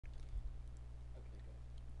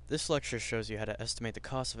This lecture shows you how to estimate the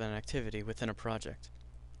cost of an activity within a project.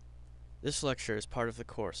 This lecture is part of the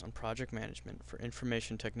course on Project Management for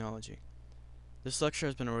Information Technology. This lecture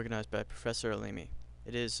has been organized by Professor Alemi.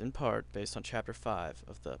 It is, in part, based on Chapter 5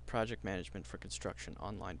 of the Project Management for Construction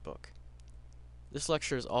online book. This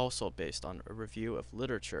lecture is also based on a review of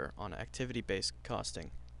literature on activity-based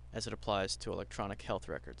costing as it applies to electronic health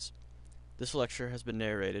records. This lecture has been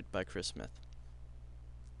narrated by Chris Smith.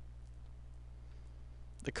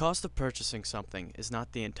 The cost of purchasing something is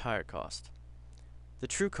not the entire cost. The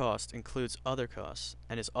true cost includes other costs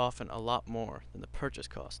and is often a lot more than the purchase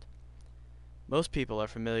cost. Most people are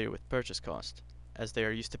familiar with purchase cost, as they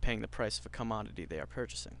are used to paying the price of a commodity they are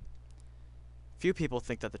purchasing. Few people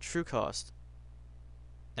think that the true cost,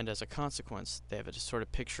 and as a consequence, they have a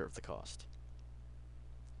distorted picture of the cost.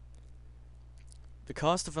 The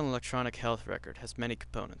cost of an electronic health record has many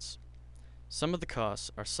components. Some of the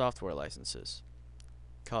costs are software licenses,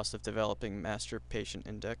 cost of developing master patient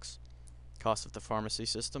index, cost of the pharmacy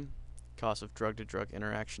system, cost of drug-to-drug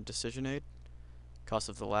interaction decision aid, cost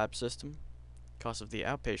of the lab system, cost of the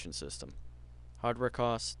outpatient system, hardware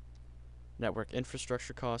cost, network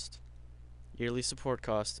infrastructure cost, yearly support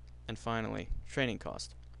cost, and finally, training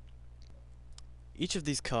cost. Each of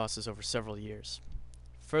these costs is over several years.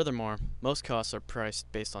 Furthermore, most costs are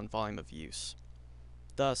priced based on volume of use.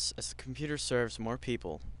 Thus, as the computer serves more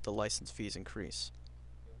people, the license fees increase.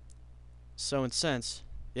 So in sense,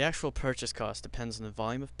 the actual purchase cost depends on the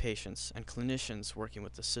volume of patients and clinicians working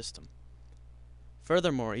with the system.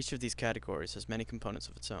 Furthermore, each of these categories has many components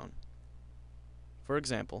of its own. For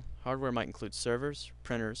example, hardware might include servers,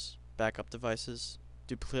 printers, backup devices,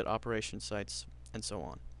 duplicate operation sites, and so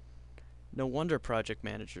on. No wonder project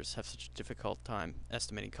managers have such a difficult time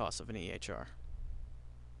estimating costs of an EHR.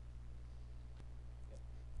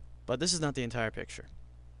 But this is not the entire picture.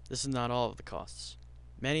 This is not all of the costs.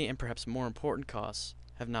 Many and perhaps more important costs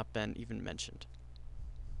have not been even mentioned.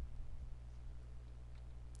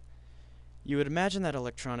 You would imagine that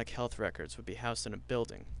electronic health records would be housed in a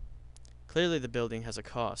building. Clearly the building has a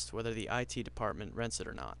cost whether the IT department rents it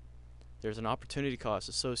or not. There's an opportunity cost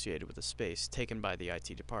associated with the space taken by the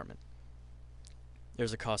IT department.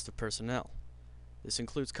 There's a cost of personnel. This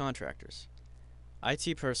includes contractors.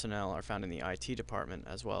 IT personnel are found in the IT department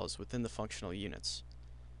as well as within the functional units.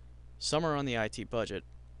 Some are on the IT budget,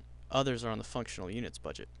 others are on the functional units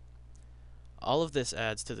budget. All of this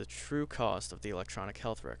adds to the true cost of the electronic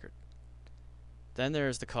health record. Then there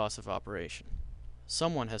is the cost of operation.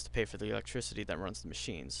 Someone has to pay for the electricity that runs the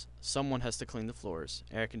machines. Someone has to clean the floors,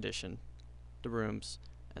 air condition the rooms,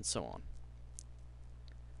 and so on.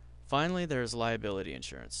 Finally, there is liability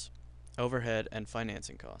insurance, overhead, and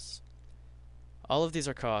financing costs. All of these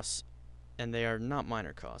are costs, and they are not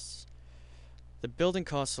minor costs. The building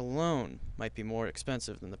costs alone might be more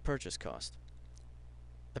expensive than the purchase cost.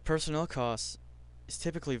 The personnel cost is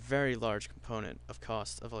typically a very large component of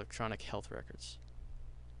cost of electronic health records.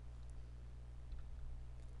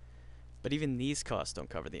 But even these costs don't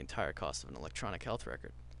cover the entire cost of an electronic health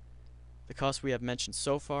record. The costs we have mentioned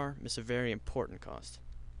so far miss a very important cost.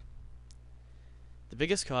 The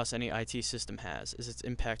biggest cost any IT system has is its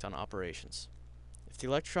impact on operations. If the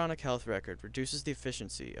electronic health record reduces the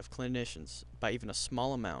efficiency of clinicians by even a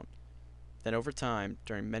small amount, then over time,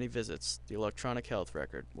 during many visits, the electronic health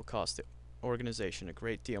record will cost the organization a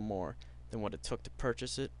great deal more than what it took to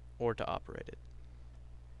purchase it or to operate it.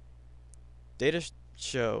 Data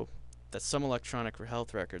show that some electronic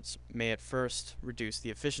health records may at first reduce the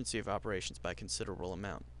efficiency of operations by a considerable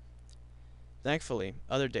amount. Thankfully,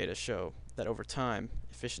 other data show that over time,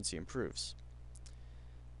 efficiency improves.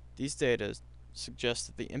 These data suggest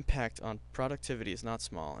that the impact on productivity is not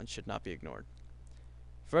small and should not be ignored.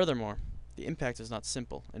 Furthermore, the impact is not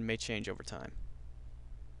simple and may change over time.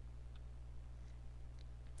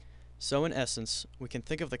 So in essence, we can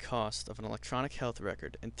think of the cost of an electronic health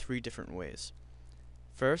record in three different ways.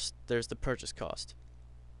 First, there's the purchase cost.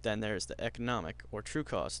 Then there is the economic or true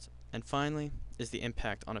cost, and finally is the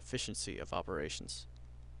impact on efficiency of operations.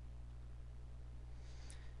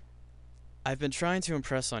 I've been trying to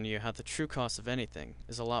impress on you how the true cost of anything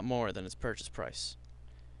is a lot more than its purchase price.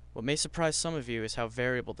 What may surprise some of you is how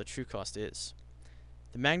variable the true cost is.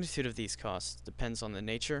 The magnitude of these costs depends on the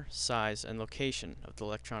nature, size, and location of the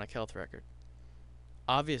electronic health record.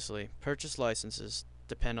 Obviously, purchase licenses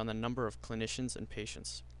depend on the number of clinicians and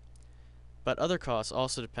patients. But other costs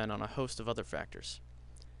also depend on a host of other factors.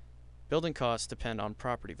 Building costs depend on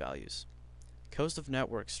property values. Cost of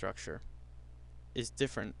network structure is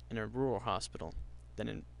different in a rural hospital than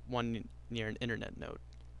in one near an internet node.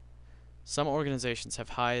 Some organizations have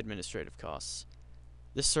high administrative costs.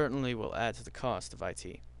 This certainly will add to the cost of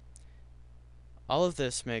IT. All of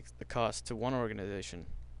this makes the cost to one organization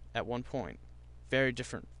at one point very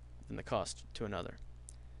different than the cost to another.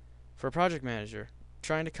 For a project manager,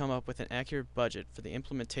 trying to come up with an accurate budget for the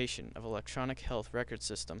implementation of electronic health record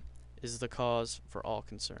system is the cause for all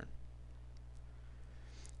concern.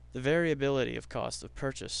 The variability of cost of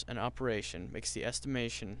purchase and operation makes the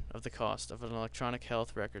estimation of the cost of an electronic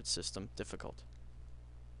health record system difficult.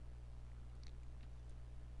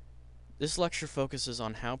 This lecture focuses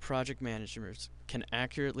on how project managers can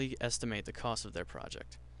accurately estimate the cost of their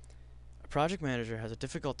project. A project manager has a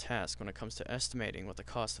difficult task when it comes to estimating what the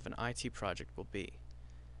cost of an IT project will be.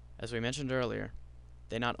 As we mentioned earlier,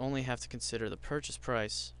 they not only have to consider the purchase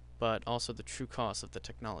price, but also the true cost of the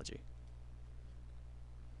technology.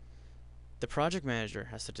 The project manager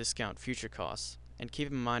has to discount future costs and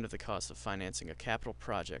keep in mind of the cost of financing a capital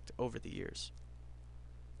project over the years.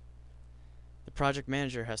 The project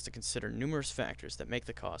manager has to consider numerous factors that make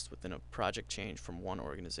the cost within a project change from one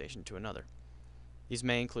organization to another. These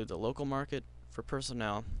may include the local market for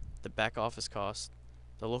personnel, the back office costs,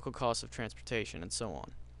 the local cost of transportation, and so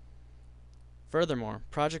on. Furthermore,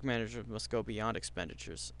 project managers must go beyond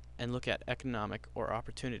expenditures and look at economic or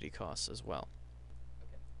opportunity costs as well.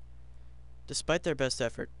 Despite their best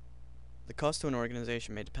effort, the cost to an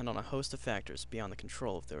organization may depend on a host of factors beyond the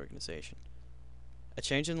control of the organization. A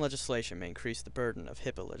change in legislation may increase the burden of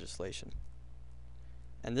HIPAA legislation,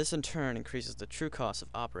 and this in turn increases the true cost of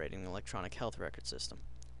operating the electronic health record system.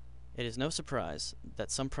 It is no surprise that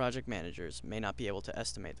some project managers may not be able to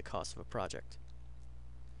estimate the cost of a project.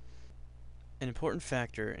 An important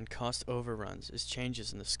factor in cost overruns is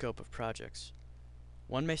changes in the scope of projects.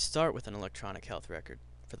 One may start with an electronic health record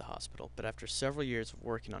for the hospital, but after several years of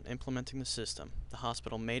working on implementing the system, the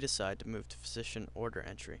hospital may decide to move to physician order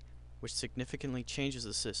entry, which significantly changes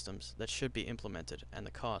the systems that should be implemented and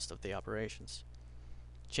the cost of the operations.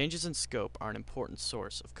 Changes in scope are an important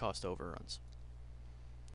source of cost overruns.